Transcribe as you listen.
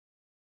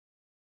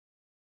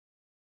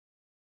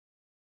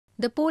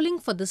The polling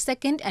for the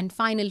second and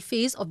final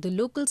phase of the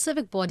local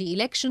civic body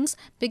elections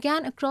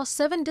began across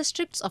 7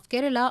 districts of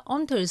Kerala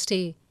on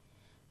Thursday.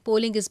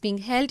 Polling is being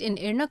held in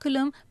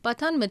Ernakulam,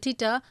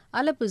 Pathanamthitta,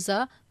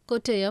 Alappuzha,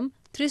 Kottayam,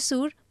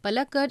 Thrissur,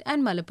 Palakkad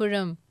and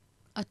Malappuram.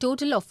 A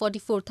total of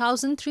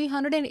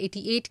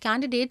 44,388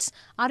 candidates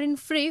are in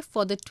fray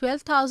for the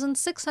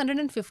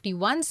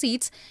 12,651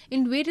 seats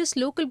in various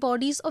local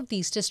bodies of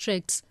these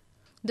districts.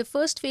 The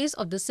first phase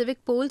of the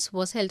civic polls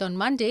was held on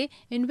Monday,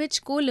 in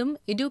which Kollam,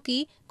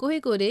 Idukki,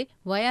 Kozhikode,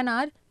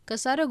 Wayanad,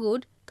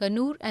 Kasaragod,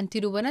 Kannur and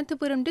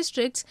Thiruvananthapuram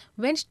districts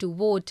went to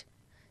vote.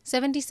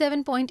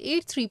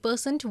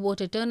 77.83%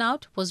 voter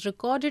turnout was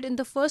recorded in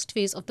the first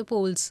phase of the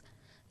polls.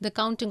 The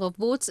counting of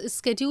votes is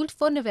scheduled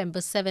for November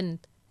 7th.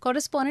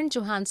 Correspondent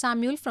Johan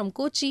Samuel from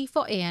Kochi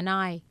for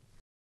ANI.